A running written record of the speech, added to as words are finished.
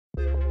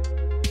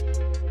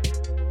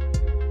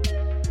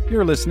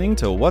You're listening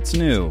to What's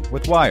New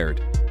with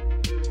Wired.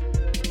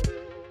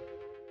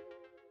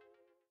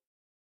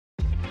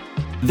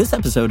 This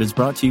episode is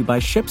brought to you by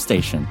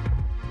ShipStation.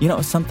 You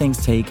know, some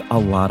things take a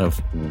lot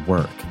of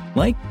work,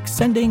 like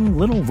sending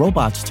little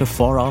robots to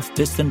far-off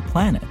distant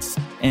planets.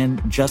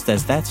 And just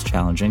as that's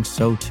challenging,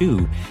 so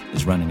too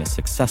is running a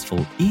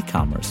successful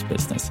e-commerce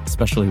business,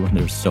 especially when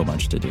there's so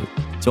much to do.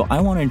 So I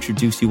want to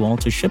introduce you all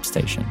to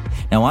ShipStation.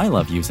 Now, I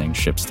love using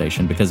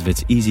ShipStation because of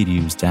its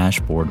easy-to-use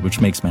dashboard,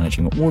 which makes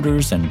managing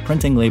orders and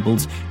printing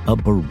labels a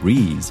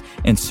breeze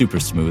and super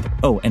smooth.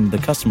 Oh, and the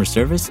customer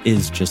service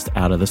is just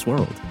out of this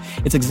world.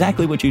 It's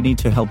exactly what you need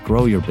to help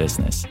grow your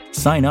business.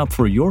 Sign up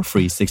for your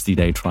free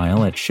 60-day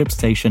trial at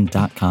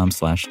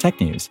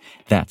shipstation.com/technews.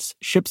 That's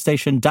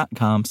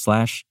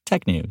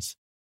shipstation.com/technews.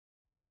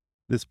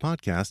 This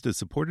podcast is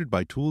supported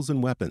by Tools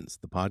and Weapons,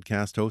 the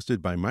podcast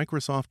hosted by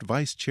Microsoft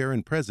Vice Chair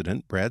and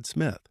President Brad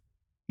Smith.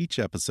 Each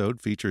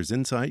episode features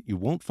insight you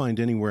won't find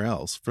anywhere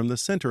else from the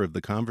center of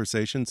the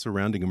conversation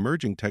surrounding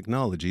emerging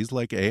technologies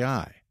like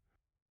AI.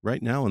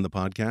 Right now in the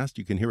podcast,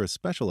 you can hear a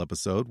special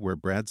episode where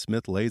Brad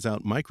Smith lays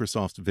out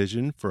Microsoft's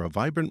vision for a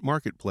vibrant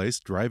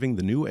marketplace driving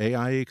the new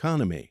AI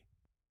economy.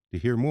 To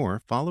hear more,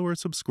 follow or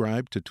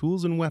subscribe to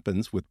Tools and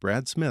Weapons with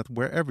Brad Smith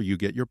wherever you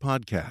get your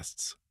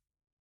podcasts.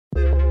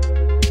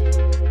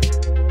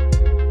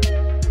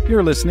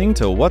 You're listening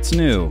to What's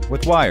New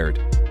with Wired.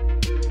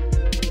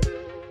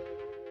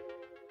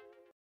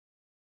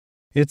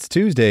 It's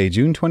Tuesday,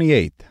 June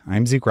 28th.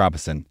 I'm Zeke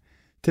Robison.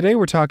 Today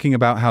we're talking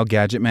about how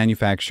gadget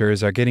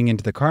manufacturers are getting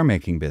into the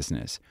car-making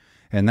business,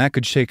 and that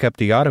could shake up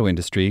the auto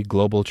industry,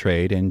 global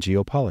trade, and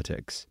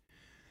geopolitics.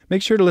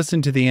 Make sure to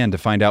listen to the end to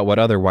find out what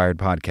other Wired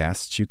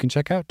podcasts you can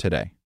check out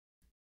today.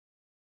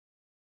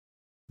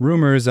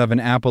 Rumors of an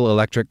Apple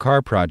electric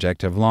car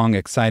project have long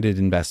excited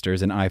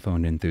investors and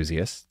iPhone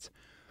enthusiasts.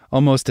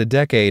 Almost a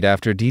decade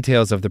after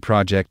details of the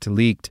project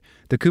leaked,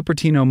 the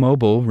Cupertino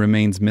Mobile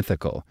remains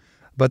mythical.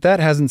 But that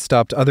hasn't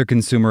stopped other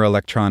consumer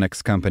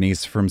electronics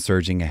companies from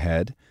surging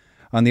ahead.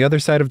 On the other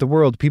side of the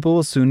world, people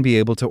will soon be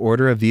able to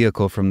order a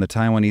vehicle from the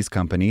Taiwanese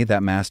company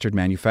that mastered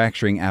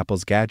manufacturing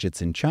Apple's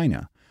gadgets in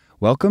China.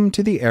 Welcome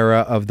to the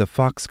era of the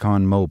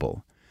Foxconn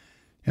Mobile.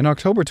 In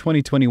October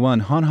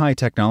 2021, Honhai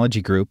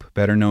Technology Group,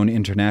 better known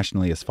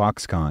internationally as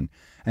Foxconn,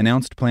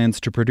 announced plans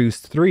to produce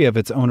 3 of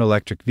its own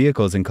electric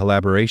vehicles in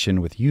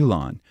collaboration with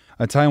Yulon,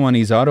 a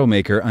Taiwanese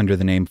automaker under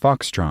the name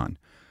Foxtron.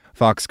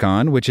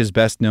 Foxconn, which is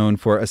best known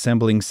for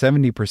assembling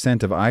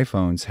 70% of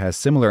iPhones, has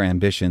similar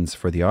ambitions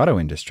for the auto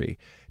industry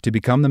to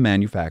become the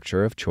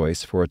manufacturer of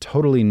choice for a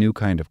totally new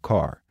kind of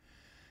car.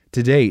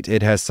 To date,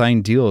 it has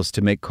signed deals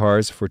to make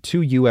cars for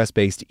 2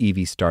 U.S.-based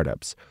EV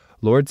startups,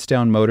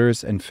 Lordstown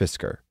Motors and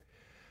Fisker.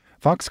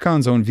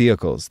 Foxconn's own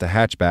vehicles, the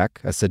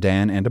hatchback, a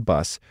sedan, and a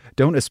bus,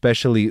 don't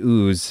especially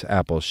ooze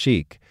Apple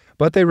chic,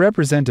 but they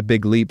represent a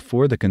big leap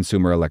for the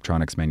consumer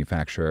electronics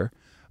manufacturer.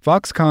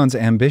 Foxconn's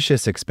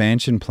ambitious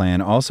expansion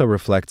plan also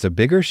reflects a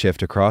bigger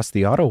shift across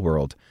the auto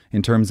world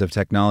in terms of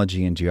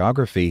technology and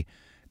geography.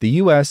 The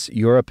U.S.,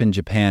 Europe, and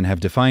Japan have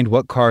defined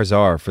what cars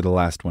are for the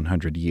last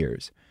 100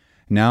 years.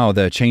 Now,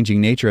 the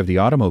changing nature of the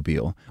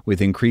automobile,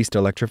 with increased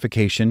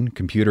electrification,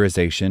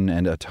 computerization,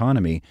 and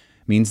autonomy,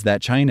 means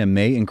that China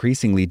may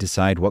increasingly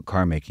decide what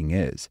car making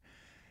is.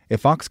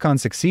 If Foxconn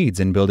succeeds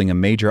in building a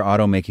major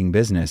automaking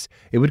business,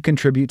 it would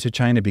contribute to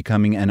China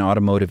becoming an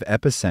automotive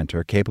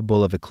epicenter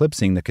capable of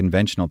eclipsing the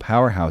conventional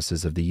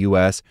powerhouses of the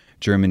U.S.,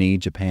 Germany,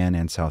 Japan,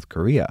 and South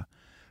Korea.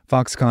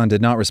 Foxconn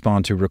did not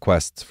respond to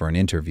requests for an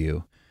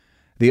interview.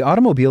 The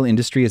automobile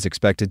industry is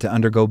expected to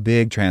undergo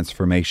big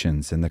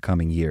transformations in the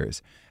coming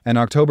years. An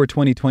October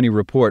 2020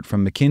 report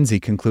from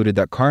McKinsey concluded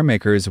that car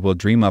makers will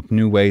dream up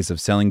new ways of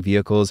selling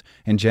vehicles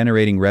and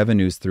generating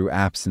revenues through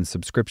apps and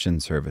subscription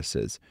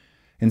services.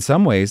 In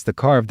some ways, the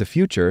car of the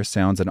future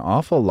sounds an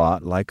awful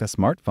lot like a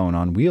smartphone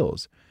on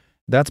wheels.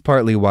 That's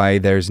partly why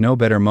there's no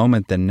better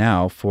moment than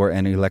now for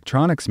an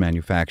electronics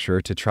manufacturer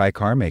to try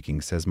car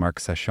making, says Marc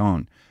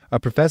Sachon, a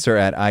professor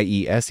at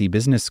IESE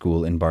Business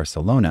School in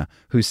Barcelona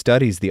who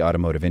studies the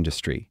automotive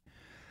industry.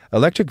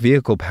 Electric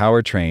vehicle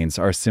powertrains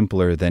are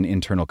simpler than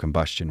internal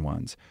combustion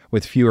ones,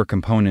 with fewer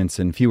components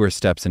and fewer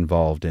steps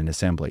involved in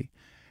assembly.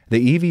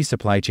 The EV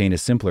supply chain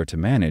is simpler to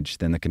manage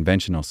than the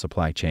conventional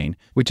supply chain,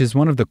 which is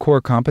one of the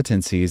core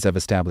competencies of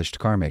established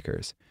car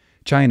makers.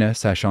 China,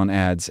 Sachon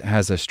adds,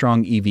 has a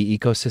strong EV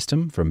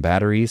ecosystem from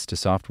batteries to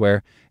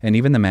software and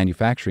even the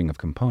manufacturing of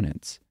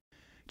components.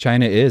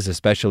 China is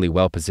especially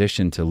well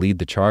positioned to lead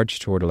the charge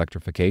toward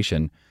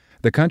electrification.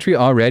 The country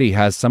already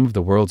has some of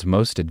the world's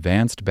most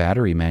advanced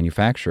battery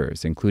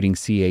manufacturers, including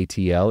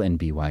CATL and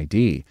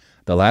BYD,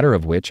 the latter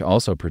of which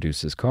also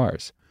produces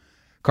cars.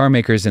 Car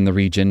makers in the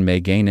region may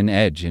gain an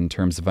edge in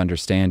terms of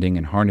understanding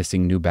and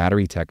harnessing new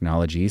battery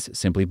technologies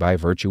simply by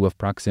virtue of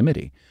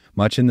proximity,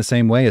 much in the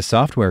same way as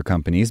software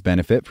companies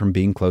benefit from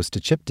being close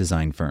to chip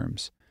design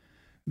firms.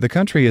 The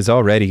country is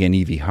already an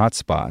EV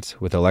hotspot,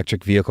 with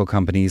electric vehicle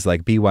companies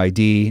like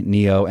BYD,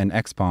 NIO, and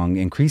XPeng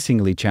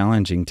increasingly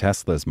challenging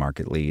Tesla's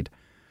market lead.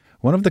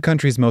 One of the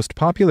country's most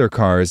popular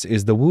cars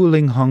is the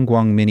Wuling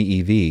Hongguang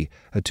Mini EV,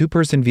 a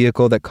two-person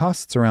vehicle that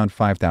costs around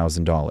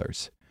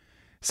 $5,000.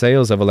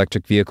 Sales of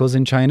electric vehicles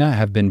in China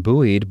have been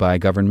buoyed by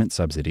government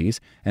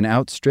subsidies and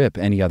outstrip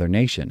any other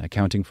nation,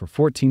 accounting for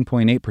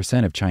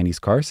 14.8% of Chinese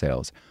car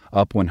sales,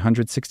 up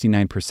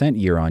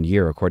 169%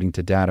 year-on-year according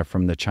to data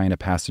from the China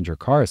Passenger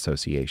Car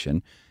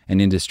Association,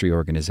 an industry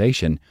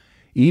organization.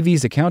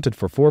 EVs accounted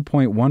for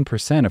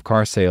 4.1% of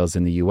car sales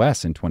in the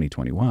U.S. in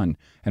 2021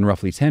 and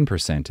roughly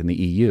 10% in the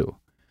EU.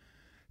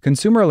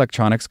 Consumer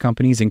electronics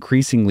companies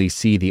increasingly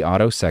see the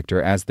auto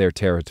sector as their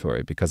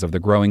territory because of the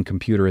growing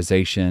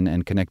computerization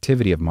and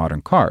connectivity of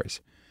modern cars.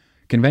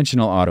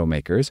 Conventional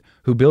automakers,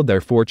 who build their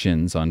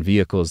fortunes on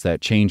vehicles that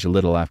change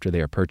little after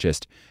they are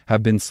purchased,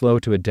 have been slow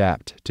to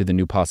adapt to the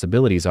new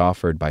possibilities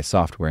offered by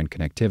software and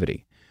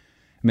connectivity.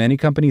 Many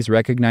companies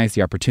recognize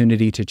the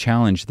opportunity to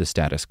challenge the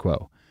status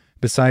quo.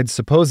 Besides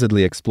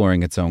supposedly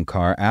exploring its own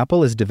car,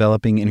 Apple is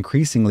developing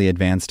increasingly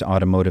advanced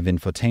automotive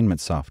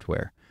infotainment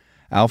software.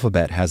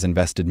 Alphabet has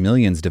invested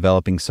millions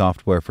developing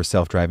software for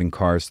self-driving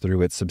cars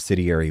through its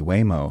subsidiary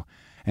Waymo,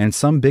 and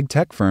some big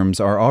tech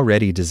firms are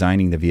already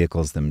designing the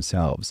vehicles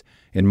themselves.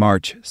 In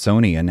March,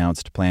 Sony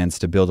announced plans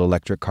to build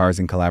electric cars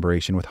in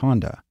collaboration with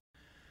Honda.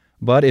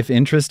 But if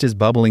interest is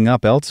bubbling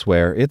up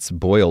elsewhere, it's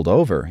boiled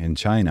over in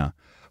China.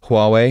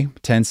 Huawei,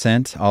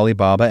 Tencent,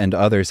 Alibaba, and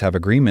others have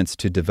agreements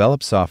to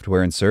develop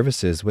software and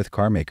services with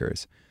car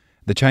makers.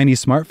 The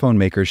Chinese smartphone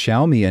maker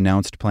Xiaomi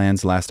announced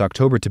plans last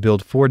October to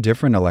build 4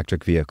 different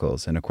electric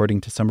vehicles, and according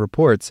to some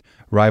reports,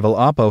 rival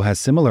Oppo has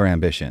similar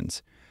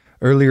ambitions.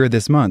 Earlier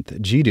this month,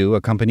 Jidu,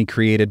 a company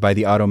created by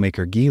the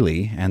automaker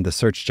Geely and the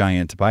search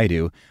giant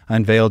Baidu,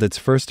 unveiled its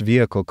first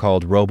vehicle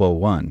called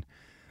Robo-1.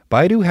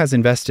 Baidu has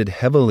invested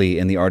heavily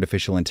in the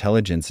artificial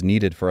intelligence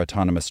needed for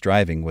autonomous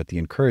driving with the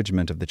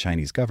encouragement of the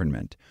Chinese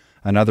government,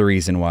 another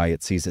reason why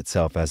it sees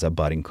itself as a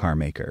budding car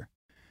maker.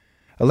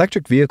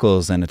 Electric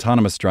vehicles and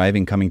autonomous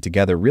driving coming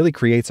together really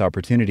creates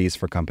opportunities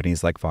for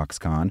companies like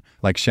Foxconn,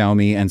 like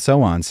Xiaomi, and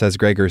so on, says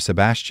Gregor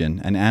Sebastian,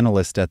 an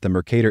analyst at the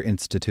Mercator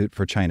Institute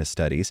for China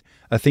Studies,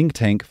 a think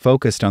tank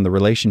focused on the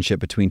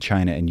relationship between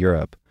China and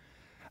Europe.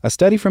 A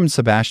study from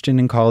Sebastian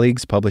and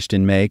colleagues published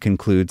in May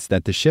concludes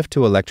that the shift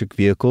to electric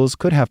vehicles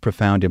could have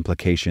profound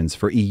implications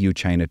for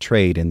EU-China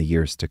trade in the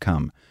years to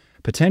come,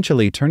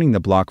 potentially turning the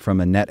bloc from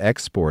a net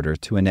exporter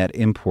to a net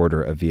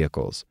importer of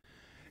vehicles.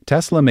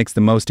 Tesla makes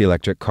the most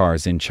electric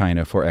cars in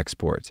China for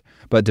export,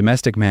 but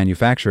domestic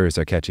manufacturers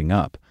are catching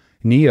up.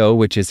 NIO,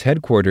 which is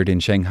headquartered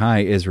in Shanghai,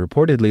 is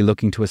reportedly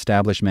looking to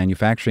establish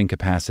manufacturing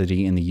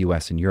capacity in the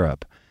U.S. and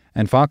Europe.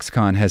 And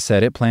Foxconn has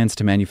said it plans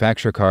to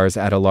manufacture cars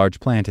at a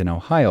large plant in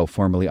Ohio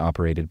formerly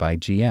operated by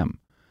GM.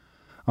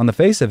 On the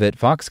face of it,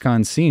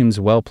 Foxconn seems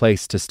well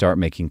placed to start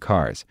making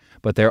cars,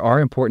 but there are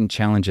important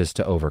challenges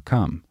to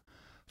overcome.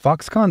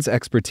 Foxconn's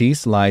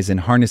expertise lies in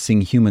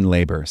harnessing human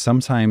labor,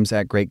 sometimes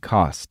at great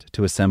cost,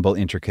 to assemble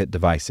intricate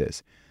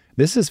devices.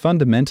 This is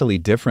fundamentally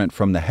different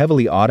from the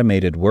heavily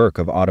automated work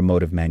of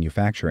automotive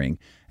manufacturing,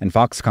 and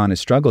Foxconn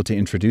has struggled to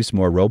introduce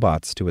more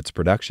robots to its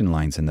production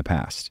lines in the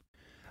past.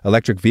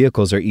 Electric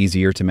vehicles are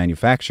easier to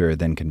manufacture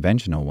than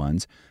conventional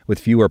ones, with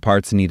fewer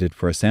parts needed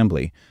for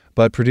assembly,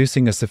 but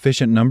producing a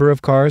sufficient number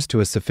of cars to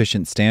a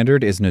sufficient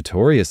standard is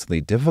notoriously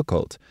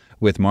difficult,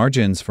 with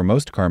margins for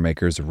most car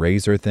makers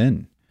razor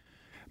thin.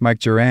 Mike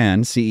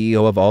Duran,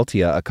 CEO of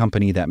Altia, a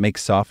company that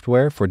makes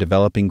software for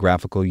developing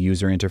graphical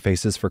user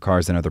interfaces for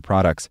cars and other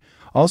products,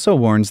 also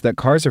warns that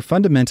cars are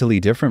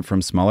fundamentally different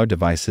from smaller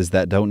devices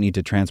that don't need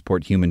to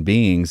transport human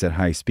beings at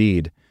high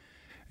speed.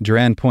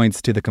 Duran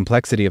points to the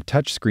complexity of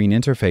touchscreen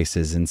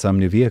interfaces in some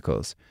new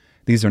vehicles.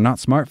 These are not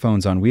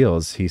smartphones on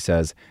wheels, he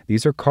says.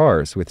 These are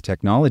cars with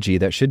technology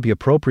that should be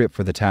appropriate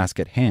for the task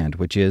at hand,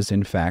 which is,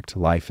 in fact,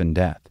 life and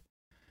death.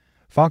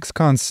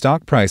 Foxconn's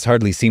stock price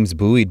hardly seems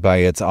buoyed by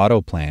its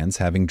auto plans,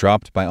 having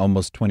dropped by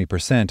almost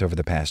 20% over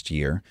the past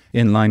year,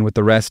 in line with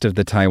the rest of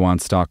the Taiwan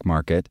stock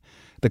market.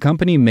 The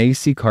company may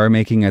see car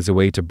making as a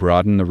way to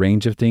broaden the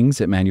range of things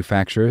it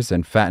manufactures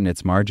and fatten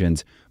its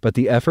margins, but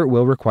the effort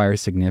will require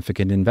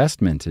significant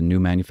investment in new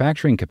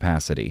manufacturing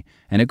capacity,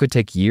 and it could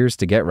take years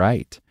to get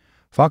right.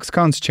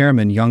 Foxconn's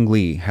chairman, Young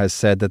Li, has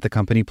said that the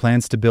company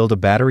plans to build a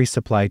battery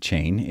supply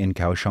chain in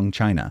Kaohsiung,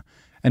 China.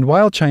 And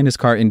while China's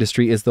car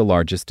industry is the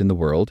largest in the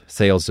world,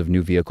 sales of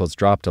new vehicles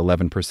dropped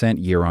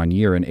 11%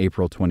 year-on-year in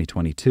April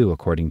 2022,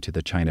 according to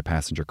the China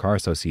Passenger Car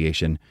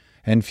Association,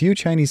 and few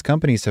Chinese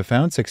companies have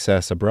found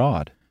success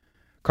abroad.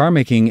 Car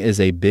making is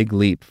a big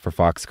leap for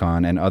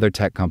Foxconn and other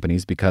tech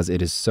companies because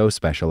it is so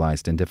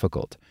specialized and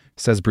difficult,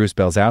 says Bruce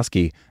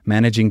Belzowski,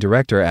 managing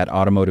director at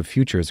Automotive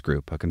Futures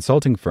Group, a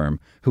consulting firm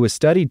who has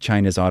studied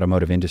China's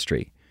automotive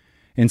industry.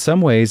 In some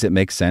ways it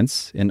makes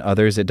sense, in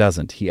others it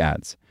doesn't, he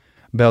adds.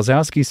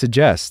 Belzowski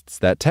suggests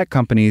that tech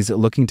companies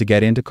looking to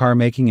get into car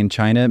making in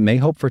China may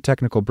hope for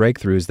technical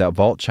breakthroughs that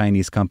vault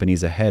Chinese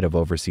companies ahead of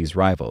overseas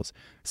rivals,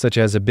 such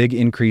as a big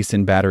increase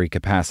in battery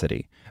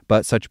capacity,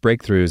 but such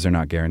breakthroughs are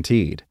not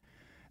guaranteed.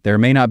 There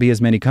may not be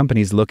as many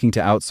companies looking to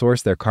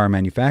outsource their car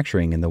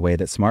manufacturing in the way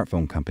that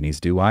smartphone companies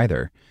do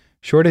either.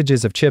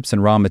 Shortages of chips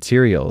and raw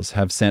materials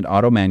have sent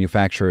auto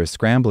manufacturers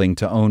scrambling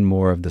to own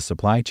more of the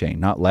supply chain,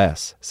 not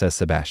less, says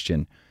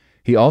Sebastian.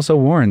 He also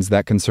warns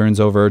that concerns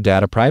over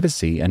data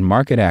privacy and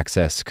market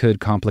access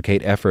could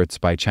complicate efforts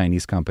by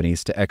Chinese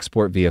companies to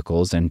export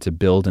vehicles and to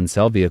build and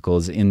sell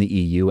vehicles in the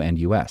EU and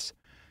US.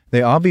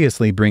 They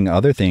obviously bring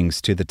other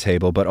things to the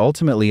table, but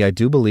ultimately I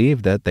do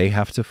believe that they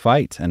have to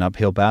fight an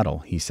uphill battle,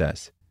 he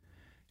says.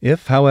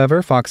 If,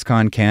 however,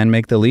 Foxconn can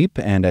make the leap,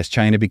 and as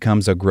China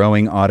becomes a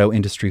growing auto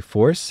industry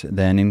force,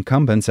 then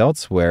incumbents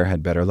elsewhere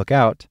had better look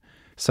out.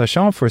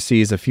 Sachon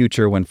foresees a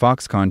future when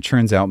Foxconn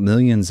churns out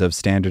millions of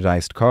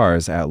standardized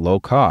cars at low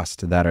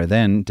cost that are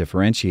then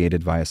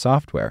differentiated via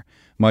software,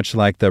 much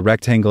like the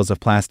rectangles of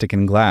plastic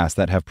and glass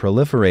that have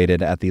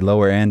proliferated at the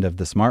lower end of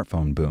the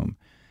smartphone boom.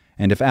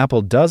 And if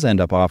Apple does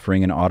end up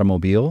offering an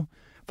automobile,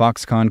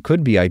 Foxconn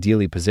could be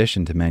ideally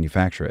positioned to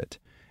manufacture it.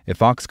 If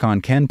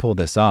Foxconn can pull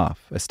this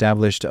off,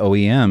 established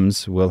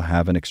OEMs will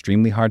have an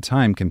extremely hard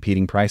time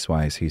competing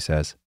price-wise, he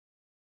says.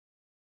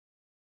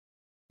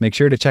 Make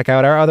sure to check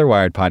out our other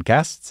Wired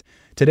podcasts.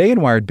 Today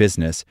in Wired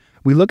Business,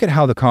 we look at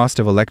how the cost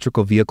of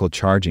electrical vehicle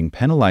charging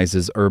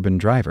penalizes urban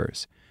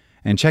drivers.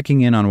 And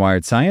checking in on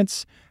Wired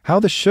Science,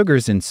 how the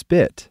sugars in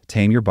spit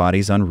tame your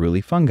body's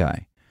unruly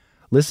fungi.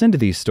 Listen to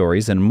these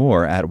stories and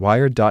more at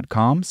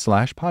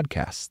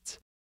wired.com/podcasts.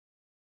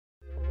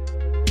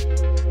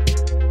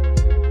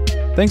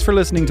 Thanks for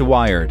listening to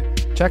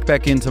Wired. Check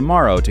back in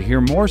tomorrow to hear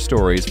more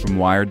stories from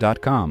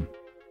Wired.com.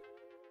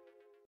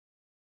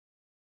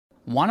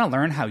 Want to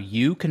learn how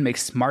you can make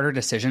smarter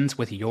decisions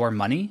with your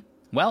money?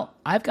 Well,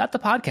 I've got the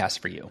podcast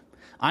for you.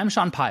 I'm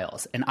Sean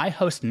Piles, and I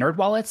host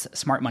NerdWallet's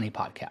Smart Money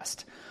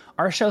Podcast.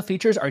 Our show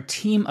features our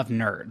team of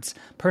nerds,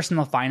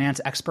 personal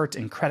finance experts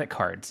in credit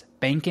cards,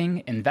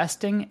 banking,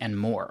 investing, and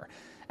more.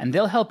 And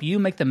they'll help you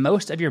make the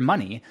most of your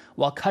money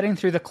while cutting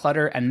through the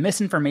clutter and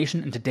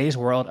misinformation in today's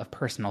world of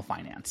personal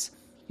finance.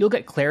 You'll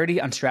get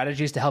clarity on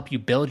strategies to help you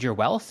build your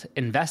wealth,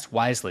 invest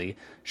wisely,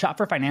 shop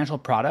for financial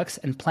products,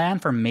 and plan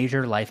for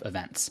major life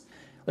events.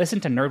 Listen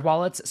to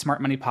NerdWallet's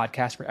Smart Money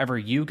Podcast wherever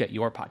you get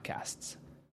your podcasts.